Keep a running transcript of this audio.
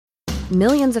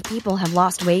Millions of people have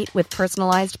lost weight with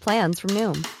personalized plans from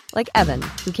Noom. Like Evan,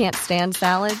 who can't stand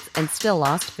salads and still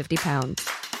lost 50 pounds.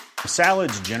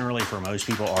 Salads generally for most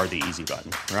people are the easy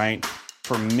button, right?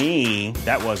 For me,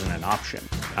 that wasn't an option.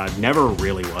 I never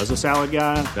really was a salad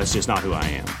guy. That's just not who I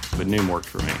am. But Noom worked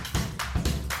for me.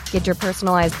 Get your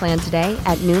personalized plan today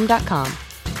at Noom.com.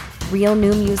 Real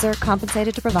Noom user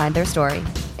compensated to provide their story.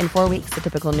 In 4 weeks, the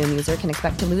typical Noom user can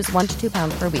expect to lose 1 to 2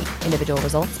 pounds per week. Individual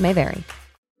results may vary.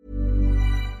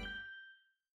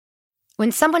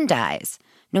 When someone dies,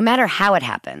 no matter how it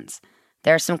happens,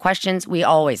 there are some questions we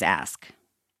always ask.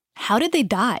 How did they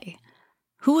die?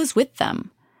 Who was with them?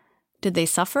 Did they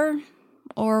suffer?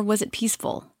 Or was it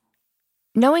peaceful?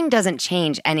 Knowing doesn't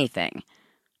change anything,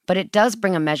 but it does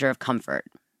bring a measure of comfort,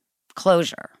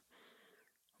 closure.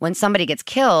 When somebody gets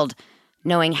killed,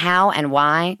 knowing how and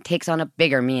why takes on a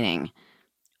bigger meaning,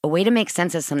 a way to make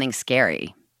sense of something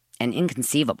scary and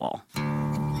inconceivable.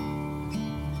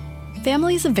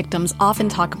 Families of victims often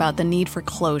talk about the need for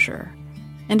closure,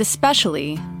 and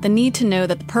especially the need to know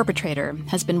that the perpetrator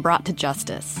has been brought to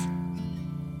justice.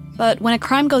 But when a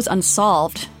crime goes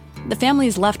unsolved, the family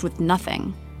is left with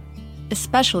nothing,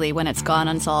 especially when it's gone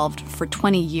unsolved for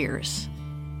 20 years.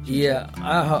 Yeah,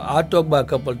 I talk about a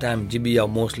couple of times,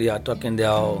 GBL mostly. I talk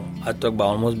about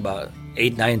almost about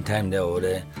 8-9 times there over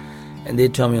there. And they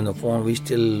tell me on the phone, we're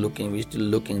still looking there.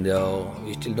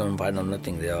 We still don't find out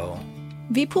nothing there.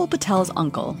 Vipul Patel's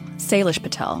uncle, Salish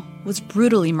Patel, was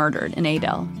brutally murdered in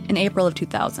Adel in April of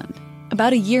 2000,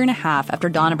 about a year and a half after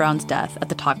Donna Brown's death at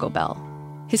the Taco Bell.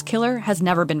 His killer has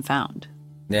never been found.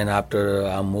 Then after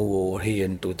I moved over here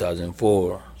in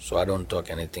 2004, so I don't talk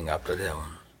anything after that one.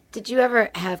 Did you ever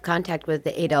have contact with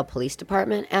the Adel Police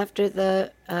Department after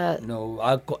the... No,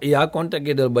 I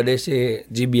contacted them, but they say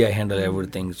GBI handle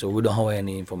everything, so we don't have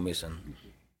any information.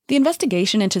 The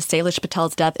investigation into Salish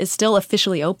Patel's death is still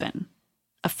officially open.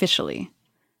 Officially.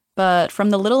 But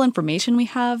from the little information we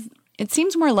have, it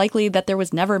seems more likely that there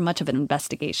was never much of an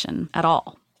investigation at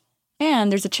all.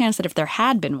 And there's a chance that if there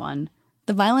had been one,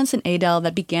 the violence in Adel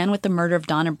that began with the murder of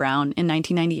Donna Brown in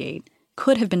 1998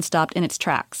 could have been stopped in its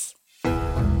tracks.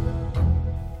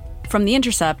 From The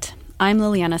Intercept, I'm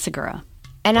Liliana Segura.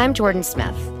 And I'm Jordan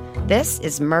Smith. This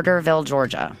is Murderville,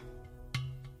 Georgia.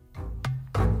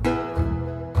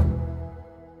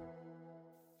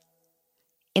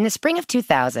 In the spring of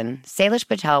 2000, Salish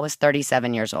Patel was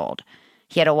 37 years old.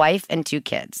 He had a wife and 2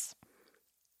 kids.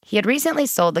 He had recently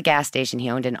sold the gas station he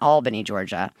owned in Albany,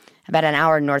 Georgia, about an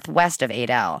hour northwest of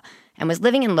Adel, and was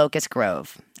living in Locust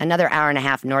Grove, another hour and a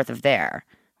half north of there,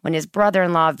 when his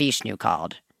brother-in-law Vishnu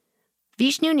called.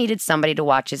 Vishnu needed somebody to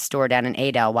watch his store down in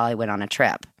Adel while he went on a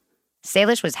trip.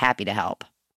 Salish was happy to help.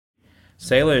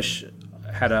 Salish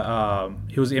had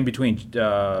he was in between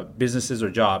businesses or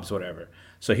jobs, whatever,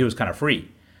 so he was kind of free.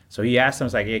 So he asked him,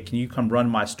 like, hey, can you come run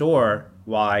my store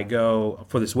while I go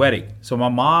for this wedding? So my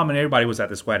mom and everybody was at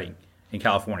this wedding in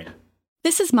California.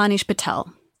 This is Manish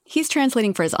Patel. He's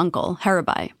translating for his uncle,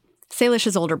 Haribai,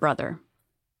 Salish's older brother.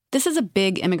 This is a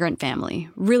big immigrant family,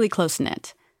 really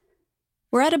close-knit.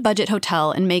 We're at a budget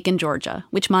hotel in Macon, Georgia,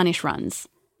 which Manish runs.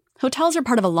 Hotels are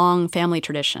part of a long family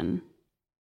tradition.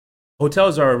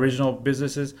 Hotels are original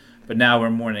businesses, but now we're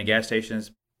more into gas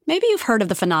stations. Maybe you've heard of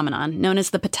the phenomenon known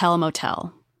as the Patel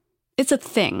Motel. It's a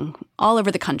thing all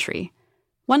over the country.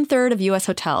 1/3 of U.S.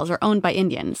 hotels are owned by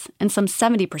Indians, and some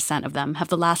 70% of them have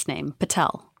the last name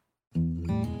Patel.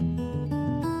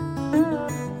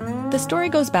 The story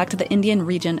goes back to the Indian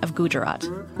region of Gujarat,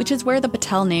 which is where the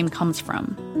Patel name comes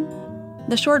from.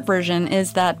 The short version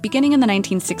is that beginning in the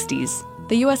 1960s,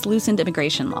 the U.S. loosened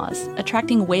immigration laws,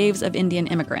 attracting waves of Indian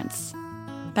immigrants.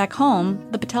 Back home,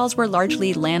 the Patels were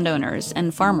largely landowners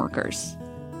and farm workers.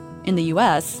 In the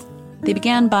U.S., they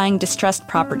began buying distressed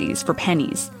properties for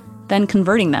pennies, then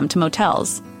converting them to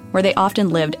motels, where they often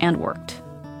lived and worked.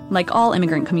 Like all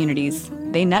immigrant communities,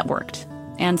 they networked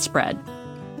and spread.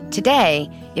 Today,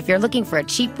 if you're looking for a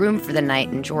cheap room for the night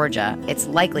in Georgia, it's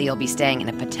likely you'll be staying in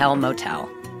a Patel motel.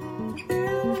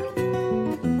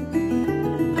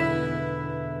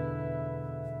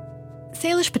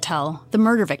 Salish Patel, the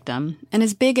murder victim, and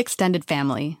his big extended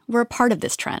family were a part of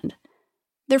this trend.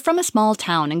 They're from a small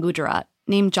town in Gujarat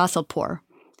named Jasalpur.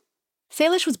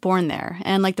 Salish was born there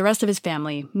and, like the rest of his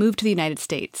family, moved to the United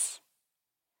States.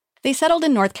 They settled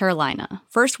in North Carolina,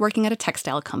 first working at a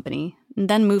textile company, and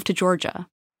then moved to Georgia.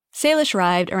 Salish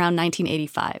arrived around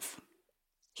 1985.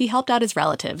 He helped out his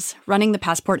relatives, running the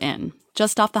Passport Inn,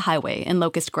 just off the highway in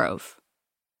Locust Grove.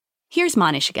 Here's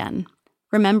Manish again,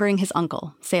 remembering his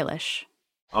uncle, Salish.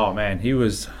 Oh, man, he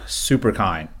was super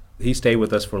kind. He stayed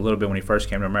with us for a little bit when he first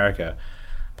came to America.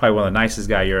 Probably one of the nicest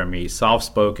guys you ever meet,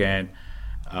 soft-spoken,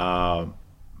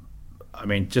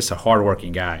 Just a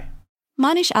hardworking guy.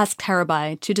 Manish asked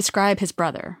Harabai to describe his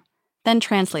brother, then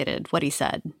translated what he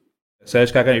said.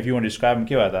 Saj Kaka, if you want to describe him,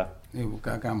 kya tha?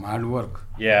 Hard work.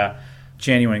 Yeah,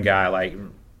 genuine guy. Like,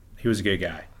 he was a good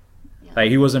guy. Yeah. Like,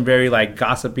 he wasn't very, like,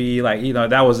 gossipy. Like,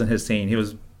 that wasn't his scene. He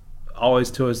was always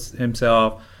to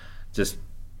himself, just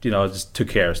took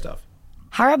care of stuff.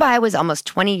 Harabai was almost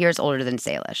 20 years older than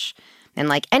Salish. And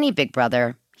like any big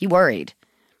brother, he worried.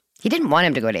 He didn't want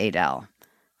him to go to Adel.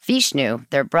 Vishnu,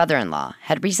 their brother-in-law,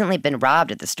 had recently been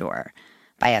robbed at the store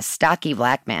by a stocky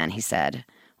black man, he said,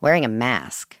 wearing a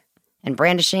mask and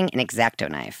brandishing an X-Acto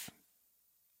knife.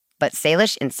 But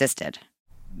Salish insisted.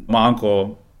 My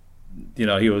uncle,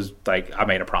 he was like, I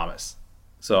made a promise.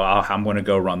 So I'm going to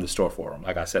go run the store for him,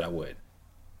 like I said I would.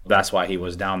 That's why he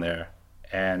was down there.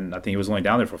 And I think he was only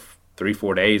down there for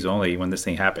 3-4 days only when this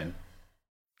thing happened.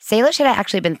 Salish had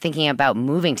actually been thinking about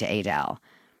moving to Adel.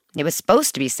 It was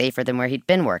supposed to be safer than where he'd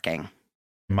been working.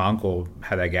 My uncle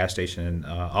had that gas station in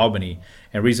Albany.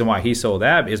 And the reason why he sold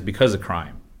that is because of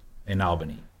crime in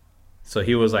Albany. So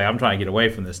he was like, I'm trying to get away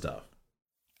from this stuff.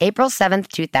 April 7th,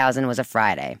 2000 was a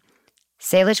Friday.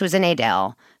 Salish was in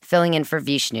Adel, filling in for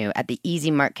Vishnu at the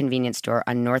Easy Mart convenience store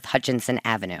on North Hutchinson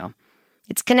Avenue.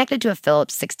 It's connected to a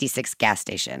Phillips 66 gas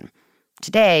station.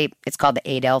 Today, it's called the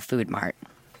Adel Food Mart.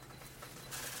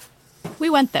 We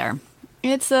went there.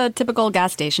 It's a typical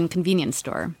gas station convenience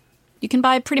store. You can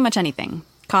buy pretty much anything.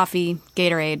 Coffee,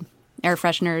 Gatorade, air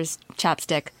fresheners,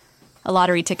 chapstick, a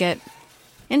lottery ticket.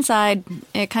 Inside,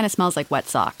 it kind of smells like wet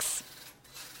socks.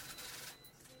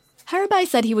 Harabai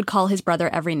said he would call his brother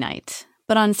every night,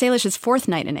 but on Salish's fourth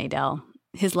night in Adel,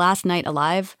 his last night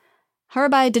alive,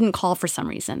 Harabai didn't call for some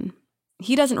reason.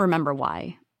 He doesn't remember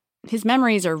why. His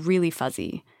memories are really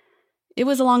fuzzy. It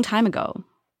was a long time ago.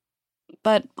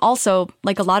 But also,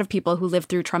 like a lot of people who live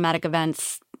through traumatic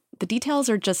events, the details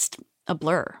are just a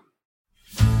blur.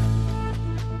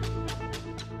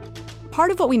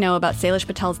 Part of what we know about Salish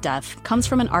Patel's death comes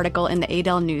from an article in the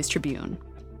Adel News Tribune.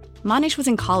 Manish was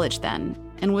in college then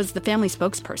and was the family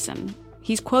spokesperson.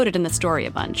 He's quoted in the story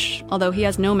a bunch, although he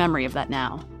has no memory of that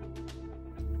now.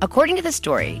 According to the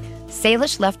story,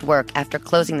 Salish left work after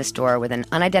closing the store with an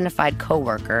unidentified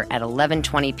coworker at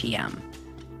 11:20 p.m.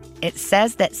 It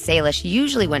says that Salish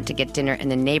usually went to get dinner in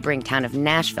the neighboring town of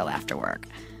Nashville after work.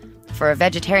 For a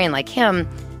vegetarian like him,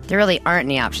 there really aren't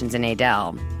any options in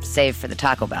Adel, save for the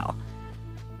Taco Bell.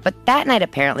 But that night,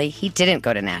 apparently, he didn't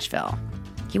go to Nashville.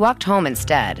 He walked home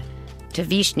instead, to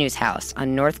Vishnu's house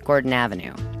on North Gordon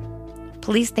Avenue.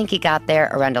 Police think he got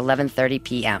there around 11:30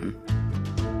 p.m.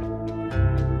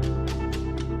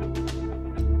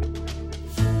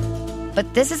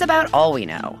 But this is about all we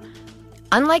know.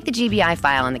 Unlike the GBI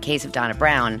file in the case of Donna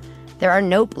Brown, there are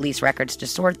no police records to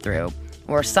sort through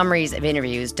or summaries of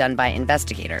interviews done by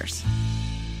investigators.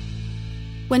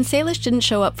 When Salish didn't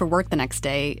show up for work the next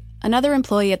day, another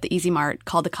employee at the Easy Mart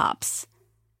called the cops.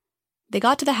 They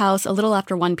got to the house a little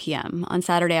after 1 p.m. on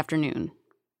Saturday afternoon.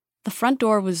 The front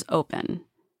door was open.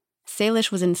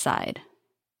 Salish was inside,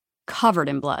 covered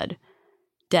in blood,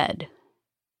 dead.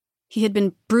 He had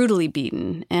been brutally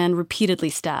beaten and repeatedly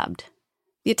stabbed.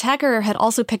 The attacker had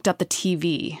also picked up the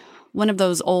TV, one of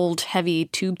those old, heavy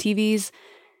tube TVs,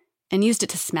 and used it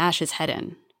to smash his head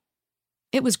in.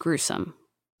 It was gruesome.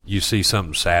 You see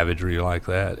something savagery like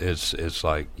that, it's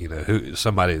like,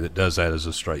 somebody that does that is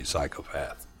a straight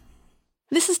psychopath.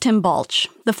 This is Tim Balch,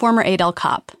 the former Adel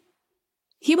cop.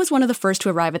 He was one of the first to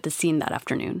arrive at the scene that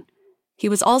afternoon. He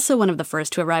was also one of the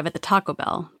first to arrive at the Taco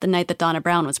Bell the night that Donna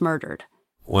Brown was murdered.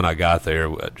 When I got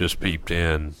there, I just peeped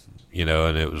in,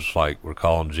 and it was like, we're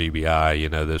calling GBI,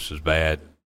 this is bad.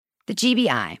 The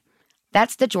GBI,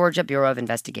 that's the Georgia Bureau of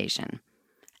Investigation.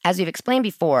 As we've explained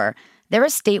before, they're a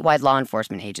statewide law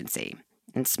enforcement agency,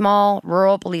 and small,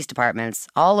 rural police departments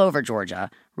all over Georgia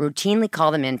routinely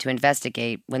call them in to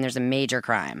investigate when there's a major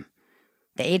crime.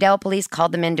 The Adel police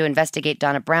called them in to investigate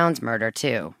Donna Brown's murder,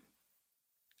 too.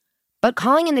 But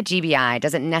calling in the GBI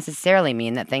doesn't necessarily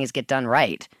mean that things get done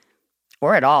right.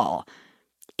 Or at all.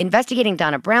 Investigating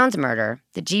Donna Brown's murder,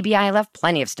 the GBI left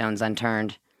plenty of stones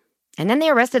unturned. And then they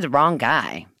arrested the wrong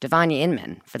guy, Devanya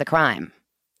Inman, for the crime.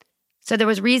 So there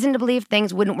was reason to believe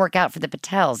things wouldn't work out for the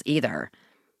Patels either.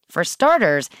 For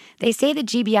starters, they say the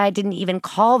GBI didn't even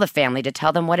call the family to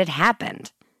tell them what had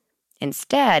happened.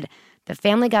 Instead, the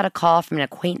family got a call from an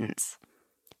acquaintance.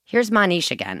 Here's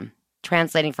Manish again,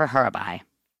 translating for Harabai.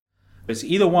 It's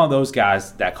either one of those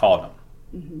guys that called them.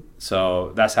 Mm-hmm.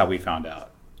 So that's how we found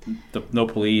out. No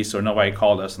police or nobody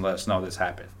called us and let us know this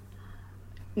happened.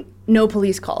 No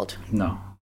police called? No.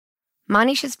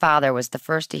 Manish's father was the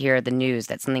first to hear the news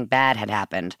that something bad had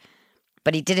happened.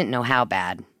 but he didn't know how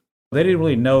bad. They didn't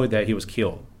really know that he was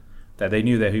killed, that they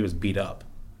knew that he was beat up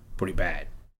pretty bad.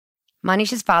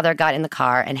 Manish's father got in the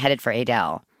car and headed for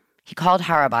Adel. He called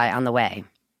Harabai on the way.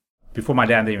 Before my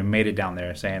dad even made it down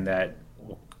there, saying that,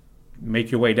 well,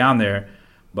 make your way down there,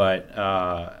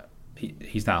 but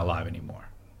he's not alive anymore.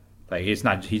 Like, it's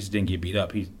not, he just didn't get beat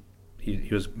up. He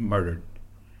was murdered,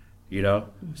 you know?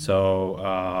 Mm-hmm.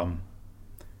 So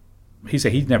he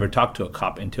said he'd never talked to a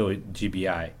cop until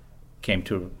GBI came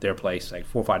to their place like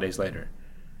 4 or 5 days later.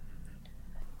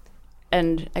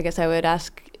 And I guess I would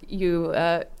ask you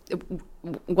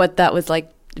what that was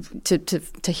like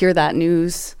to hear that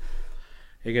news.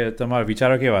 कि तुम्हारा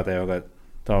विचार क्या बात है अगर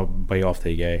तो भाई off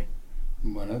थे गए.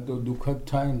 बना तो दुखद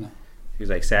था ही ना. He was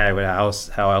like sad, but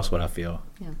how else would I feel?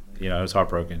 Yeah. You know, it was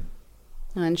heartbroken.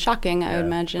 And shocking, I would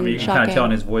imagine. I mean, you can kind of tell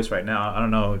in his voice right now. I don't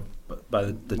know,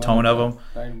 by the tone of him.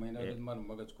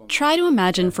 Try to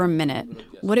imagine for a minute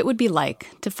what it would be like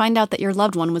to find out that your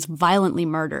loved one was violently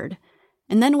murdered,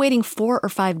 and then waiting 4 or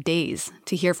 5 days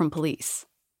to hear from police.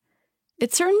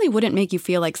 It certainly wouldn't make you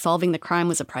feel like solving the crime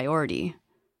was a priority.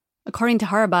 According to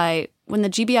Harabai, when the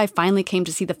GBI finally came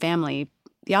to see the family,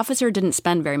 the officer didn't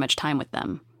spend very much time with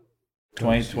them.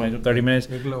 20, 30 minutes?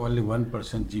 Only 1%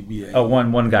 GBI. Oh,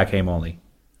 one guy came only.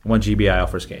 One GBI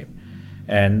officer came.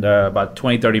 And about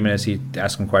 20, 30 minutes, he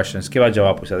asked him questions. ¿Qué va a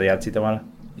jawab pucha yaad si tamara?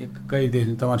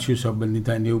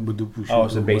 Oh,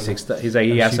 it's the basic stuff. He's like,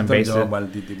 he asked some basic,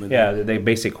 the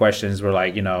basic questions were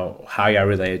like, you know, how y'all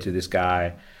related to this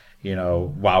guy? You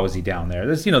know, why was he down there?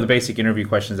 That's, you know, the basic interview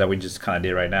questions that we just kind of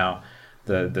did right now.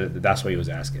 That's what he was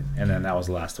asking. And then that was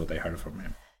the last what they heard from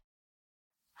him.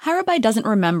 Harabai doesn't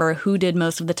remember who did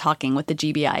most of the talking with the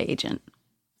GBI agent.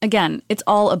 Again, it's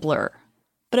all a blur.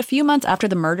 But a few months after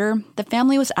the murder, the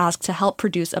family was asked to help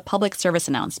produce a public service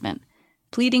announcement,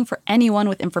 pleading for anyone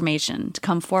with information to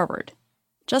come forward.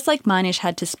 Just like Manish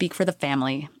had to speak for the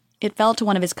family, it fell to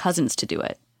one of his cousins to do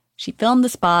it. She filmed the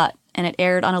spot, and it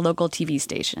aired on a local TV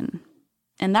station.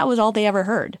 And that was all they ever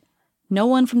heard. No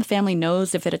one from the family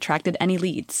knows if it attracted any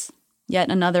leads.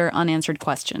 Yet another unanswered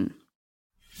question.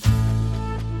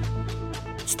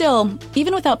 Still,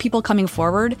 even without people coming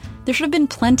forward, there should have been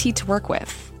plenty to work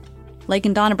with. Like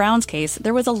in Donna Brown's case,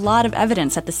 there was a lot of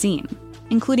evidence at the scene,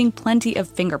 including plenty of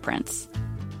fingerprints.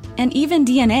 And even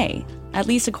DNA, at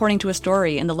least according to a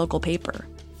story in the local paper.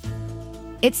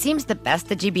 It seems the best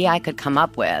the GBI could come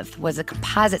up with was a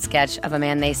composite sketch of a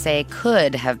man they say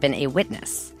could have been a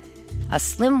witness. A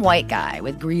slim white guy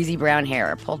with greasy brown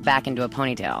hair pulled back into a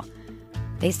ponytail.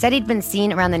 They said he'd been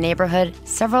seen around the neighborhood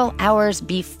several hours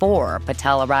before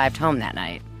Patel arrived home that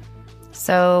night.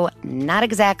 So, not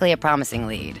exactly a promising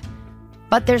lead.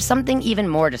 But there's something even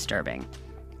more disturbing.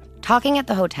 Talking at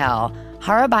the hotel,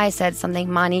 Harabai said something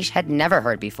Manish had never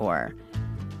heard before.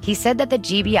 He said that the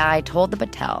GBI told the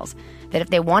Patels that if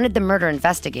they wanted the murder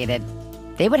investigated,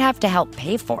 they would have to help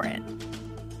pay for it.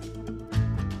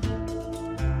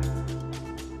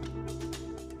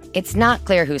 It's not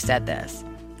clear who said this,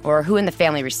 or who in the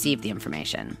family received the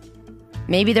information.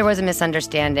 Maybe there was a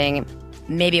misunderstanding,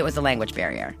 maybe it was a language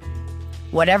barrier.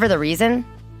 Whatever the reason,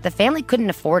 the family couldn't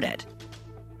afford it.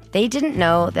 They didn't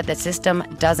know that the system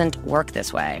doesn't work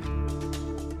this way.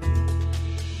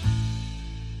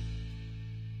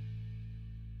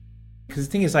 Because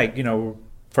the thing is, like, you know,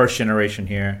 first generation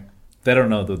here, they don't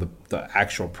know the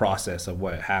actual process of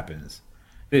what happens.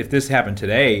 If this happened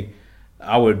today,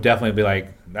 I would definitely be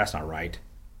like, that's not right.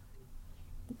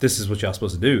 This is what y'all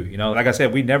supposed to do. You know, like I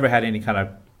said, we never had any kind of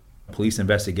police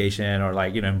investigation or,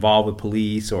 like, you know, involved with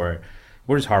police, or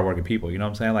we're just hardworking people, you know what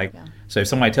I'm saying? Like, So if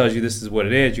somebody tells you this is what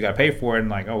it is, you got to pay for it, and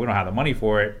like, oh, we don't have the money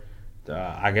for it,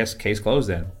 I guess case closed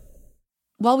then.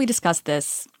 While we discussed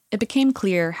this, it became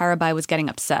clear Harabai was getting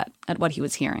upset at what he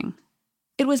was hearing.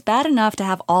 It was bad enough to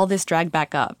have all this dragged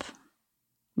back up.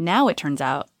 Now it turns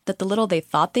out that the little they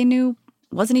thought they knew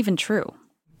wasn't even true.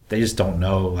 They just don't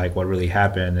know, like, what really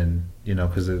happened, and, you know,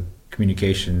 because the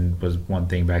communication was one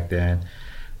thing back then,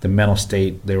 the mental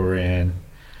state they were in.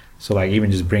 So, like,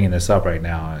 even just bringing this up right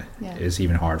now is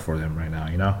even hard for them right now,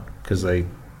 you know, because they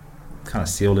kind of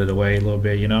sealed it away a little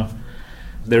bit, you know.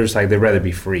 They're just like, they'd rather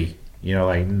be free, you know,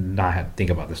 like, not have to think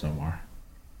about this no more.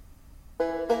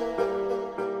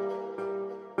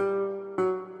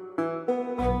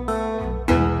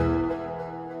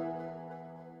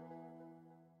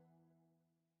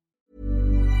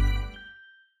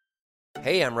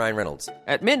 Hey, I'm Ryan Reynolds.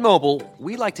 At Mint Mobile,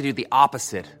 we like to do the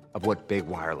opposite of what Big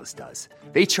Wireless does.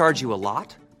 They charge you a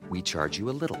lot, we charge you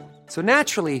a little. So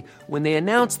naturally, when they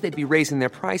announced they'd be raising their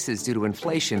prices due to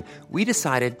inflation, we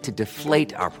decided to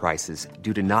deflate our prices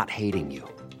due to not hating you.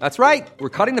 That's right. We're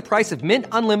cutting the price of Mint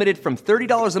Unlimited from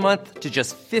 $30 a month to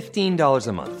just $15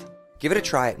 a month. Give it a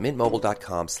try at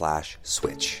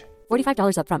mintmobile.com/switch.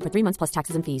 $45 up front for 3 months plus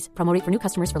taxes and fees. Promo rate for new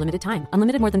customers for limited time.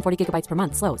 Unlimited more than 40 gigabytes per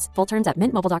month. Slows full terms at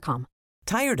mintmobile.com.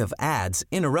 Tired of ads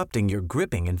interrupting your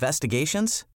gripping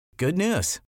investigations? Good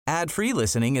news. Ad-free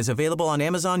listening is available on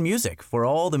Amazon Music for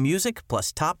all the music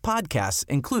plus top podcasts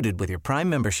included with your Prime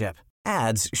membership.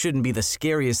 Ads shouldn't be the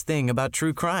scariest thing about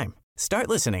true crime. Start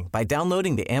listening by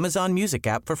downloading the Amazon Music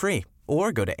app for free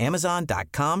or go to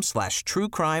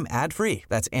amazon.com/truecrime ad-free.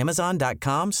 That's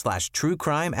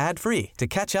amazon.com/truecrime ad-free to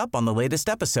catch up on the latest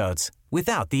episodes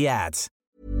without the ads.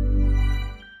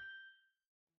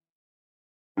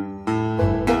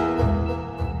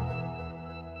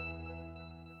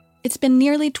 It's been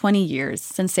nearly 20 years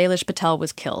since Salish Patel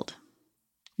was killed.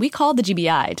 We called the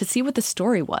GBI to see what the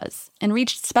story was and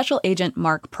reached Special Agent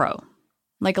Mark Pro.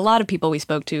 Like a lot of people we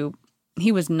spoke to,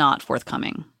 he was not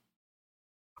forthcoming.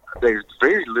 There's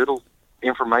very little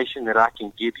information that I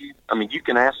can give you. I mean, you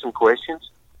can ask some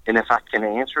questions, and if I can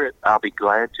answer it, I'll be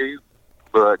glad to.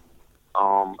 But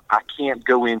I can't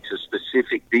go into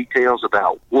specific details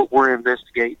about what we're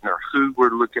investigating or who we're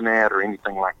looking at or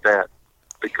anything like that,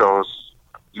 because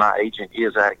my agent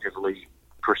is actively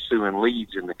pursuing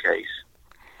leads in the case.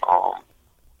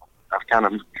 I've kind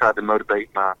of tried to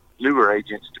motivate my newer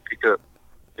agents to pick up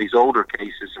these older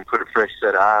cases and put a fresh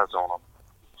set of eyes on them.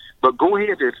 But go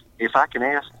ahead, if I can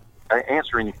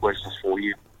answer any questions for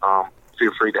you,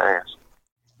 feel free to ask.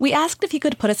 We asked if he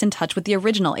could put us in touch with the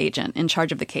original agent in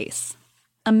charge of the case,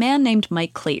 a man named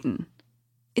Mike Clayton.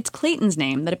 It's Clayton's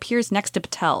name that appears next to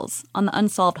Patel's on the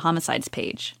Unsolved Homicides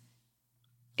page.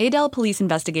 Adel police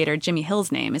investigator Jimmy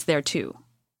Hill's name is there too.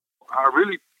 I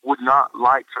really would not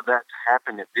like for that to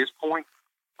happen at this point,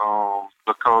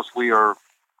 because we are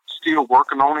still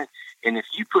working on it. And if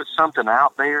you put something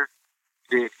out there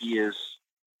that is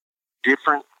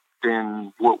different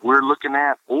than what we're looking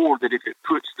at, or that if it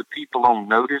puts the people on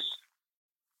notice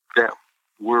that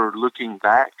we're looking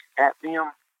back at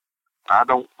them, I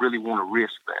don't really want to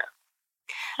risk that.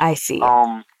 I see.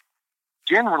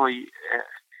 Generally,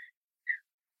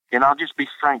 and I'll just be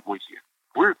frank with you,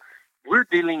 we're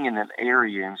dealing in an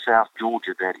area in South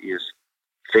Georgia that is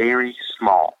very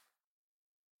small.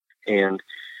 And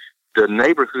the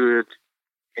neighborhood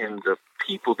and the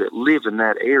people that live in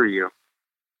that area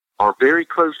are very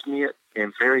close-knit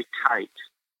and very tight.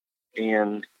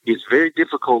 And it's very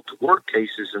difficult to work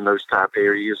cases in those type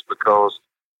areas because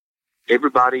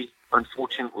everybody,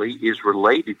 unfortunately, is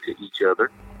related to each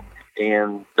other,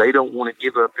 and they don't want to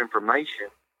give up information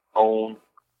on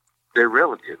their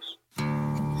relatives.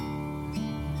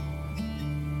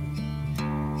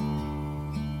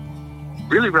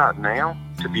 Really right now,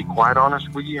 to be quite honest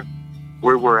with you,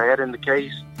 where we're at in the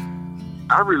case,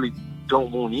 I really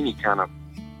don't want any kind of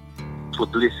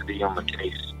publicity on the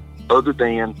case other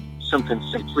than something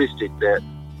simplistic that,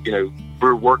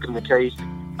 we're working the case.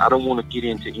 I don't want to get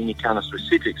into any kind of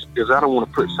specifics because I don't want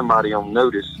to put somebody on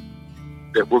notice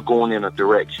that we're going in a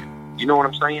direction. You know what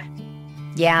I'm saying?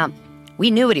 Yeah,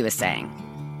 we knew what he was saying.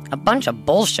 A bunch of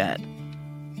bullshit.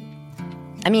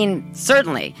 I mean,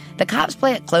 certainly, the cops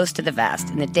play it close to the vest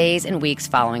in the days and weeks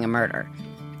following a murder.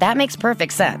 That makes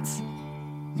perfect sense.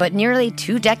 But nearly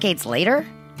 2 decades later,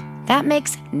 that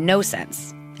makes no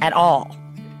sense at all.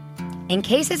 In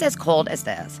cases as cold as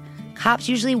this, cops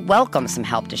usually welcome some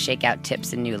help to shake out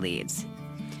tips and new leads.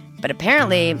 But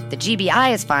apparently, the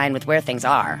GBI is fine with where things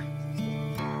are.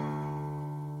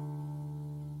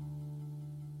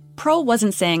 Pro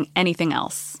wasn't saying anything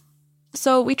else.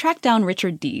 So we tracked down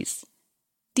Richard Dees.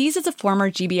 Dees is a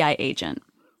former GBI agent.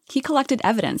 He collected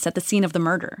evidence at the scene of the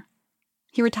murder.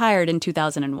 He retired in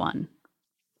 2001.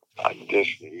 I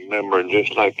just remember,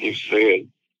 just like you said,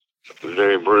 it was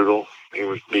very brutal. He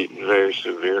was beaten very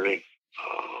severely.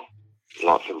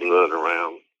 Lots of blood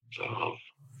around. So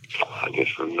I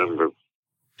just remember,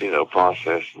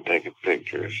 processing, taking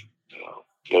pictures,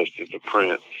 tested the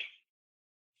prints.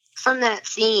 From that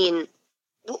scene,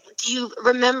 do you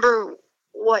remember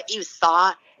what you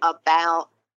thought about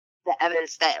the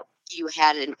evidence that you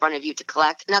had in front of you to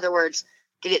collect? In other words,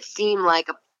 did it seem like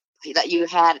that you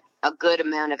had a good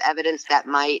amount of evidence that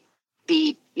might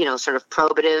be, sort of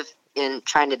probative in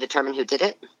trying to determine who did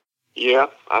it? Yeah,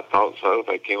 I thought so. If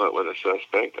they came up with a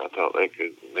suspect, I thought they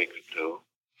could link it to him.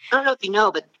 I don't know if you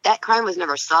know, but that crime was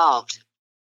never solved.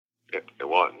 It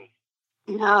wasn't.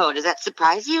 No, does that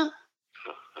surprise you?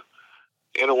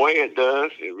 In a way, it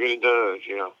does. It really does,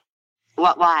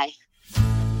 Why?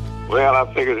 Well,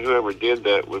 I figured whoever did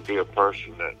that would be a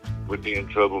person that would be in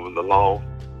trouble with the law.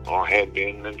 or had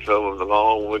been in trouble with the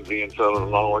law, would be in trouble with the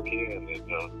law again.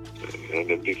 And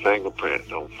there'd be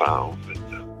fingerprints on files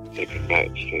that they could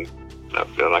match to. I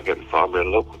feel like it's probably a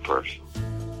local person.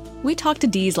 We talked to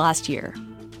Dees last year.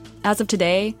 As of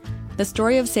today, the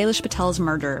story of Salish Patel's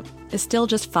murder is still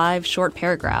just 5 short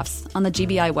paragraphs on the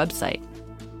GBI website,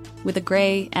 with a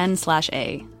gray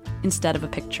N/A instead of a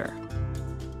picture.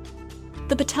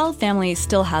 The Patel family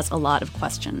still has a lot of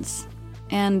questions,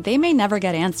 and they may never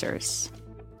get answers.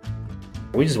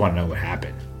 We just want to know what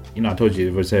happened. You know, I told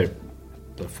you, was it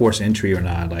the forced entry or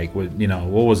not? Like, what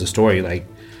was the story? Like,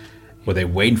 were they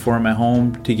waiting for him at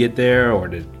home to get there, or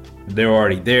they were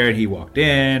already there and he walked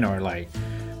in, or like,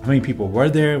 how many people were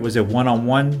there? Was it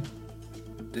one-on-one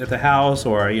at the house,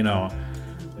 or,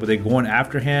 were they going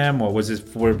after him, or was it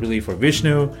really for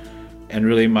Vishnu? And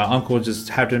really, my uncle just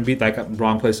happened to be like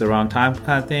wrong place at the wrong time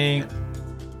kind of thing.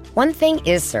 One thing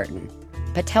is certain.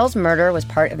 Patel's murder was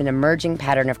part of an emerging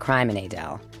pattern of crime in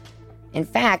Adel. In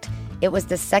fact, it was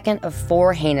the second of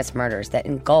 4 heinous murders that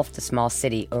engulfed the small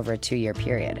city over a 2-year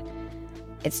period.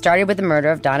 It started with the murder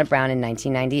of Donna Brown in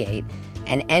 1998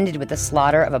 and ended with the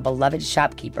slaughter of a beloved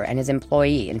shopkeeper and his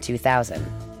employee in 2000.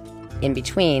 In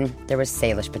between, there was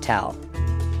Salish Patel.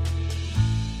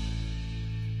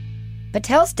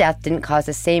 Patel's death didn't cause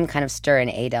the same kind of stir in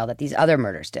Adel that these other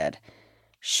murders did.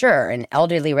 Sure, an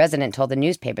elderly resident told the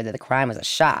newspaper that the crime was a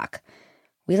shock.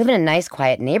 "We live in a nice,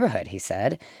 quiet neighborhood," he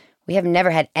said. "We have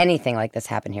never had anything like this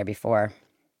happen here before."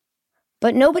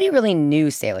 But nobody really knew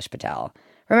Salish Patel.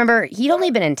 Remember, he'd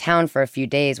only been in town for a few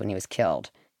days when he was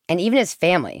killed. And even his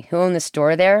family, who owned the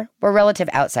store there, were relative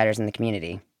outsiders in the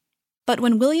community. But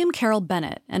when William Carroll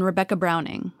Bennett and Rebecca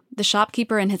Browning, the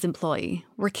shopkeeper and his employee,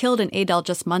 were killed in Adel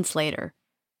just months later,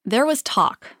 there was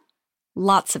talk,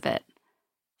 lots of it,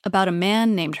 about a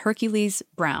man named Hercules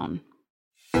Brown.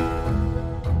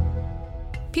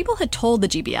 People had told the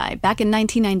GBI back in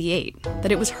 1998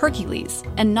 that it was Hercules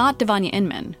and not Devanya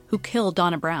Inman who killed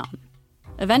Donna Brown.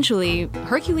 Eventually,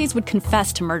 Hercules would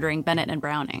confess to murdering Bennett and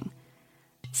Browning.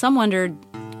 Some wondered,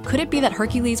 could it be that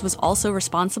Hercules was also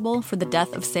responsible for the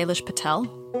death of Salish Patel?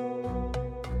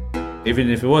 Even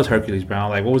if it was Hercules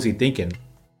Brown, like, what was he thinking?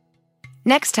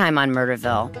 Next time on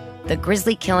Murderville, the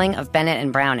grisly killing of Bennett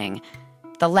and Browning,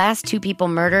 the last 2 people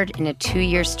murdered in a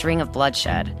 2-year string of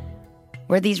bloodshed.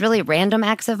 Were these really random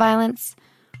acts of violence?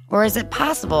 Or is it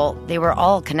possible they were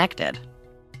all connected?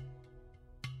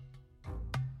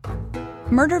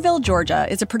 Murderville, Georgia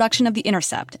is a production of The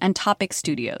Intercept and Topic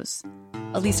Studios.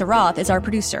 Elisa Roth is our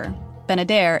producer. Ben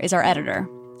Adair is our editor.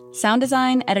 Sound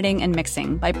design, editing, and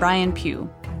mixing by Brian Pugh.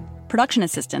 Production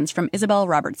assistance from Isabel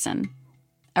Robertson.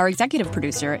 Our executive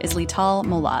producer is Lital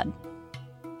Molad.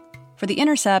 For The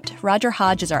Intercept, Roger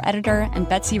Hodge is our editor, and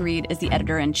Betsy Reed is the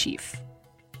editor-in-chief.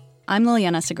 I'm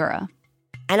Liliana Segura.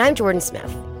 And I'm Jordan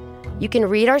Smith. You can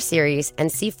read our series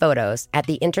and see photos at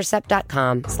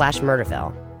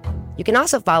theintercept.com/Murderville. You can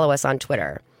also follow us on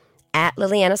Twitter, at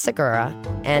Liliana Segura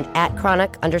and at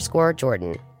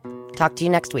Chronic_Jordan. Talk to you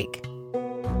next week.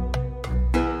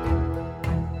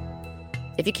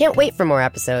 If you can't wait for more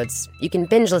episodes, you can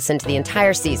binge listen to the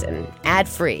entire season,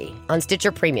 ad-free, on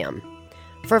Stitcher Premium.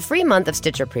 For a free month of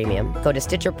Stitcher Premium, go to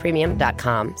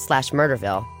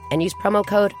stitcherpremium.com/Murderville and use promo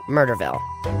code Murderville.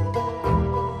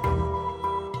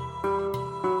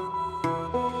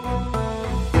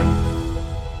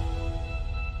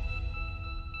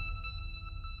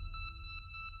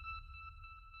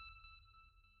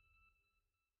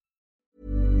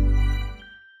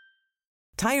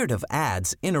 Tired of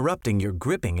ads interrupting your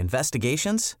gripping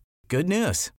investigations? Good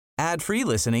news. Ad-free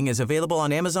listening is available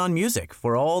on Amazon Music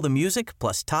for all the music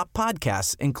plus top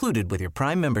podcasts included with your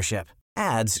Prime membership.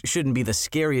 Ads shouldn't be the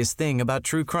scariest thing about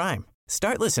true crime.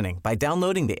 Start listening by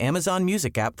downloading the Amazon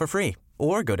Music app for free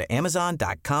or go to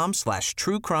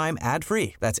amazon.com/truecrime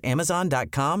ad-free. That's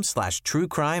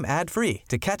amazon.com/truecrime ad-free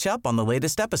to catch up on the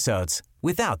latest episodes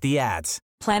without the ads.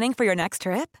 Planning for your next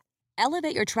trip?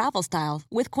 Elevate your travel style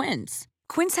with Quince.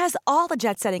 Quince has all the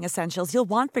jet-setting essentials you'll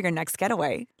want for your next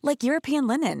getaway, like European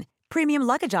linen, premium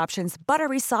luggage options,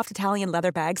 buttery soft Italian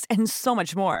leather bags, and so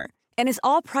much more. And is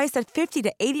all priced at 50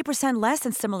 to 80% less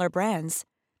than similar brands.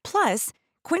 Plus,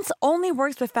 Quince only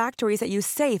works with factories that use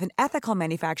safe and ethical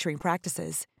manufacturing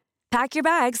practices. Pack your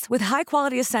bags with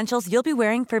high-quality essentials you'll be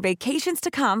wearing for vacations to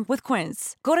come with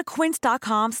Quince. Go to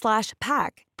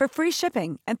quince.com/pack for free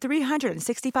shipping and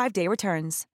 365-day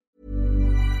returns.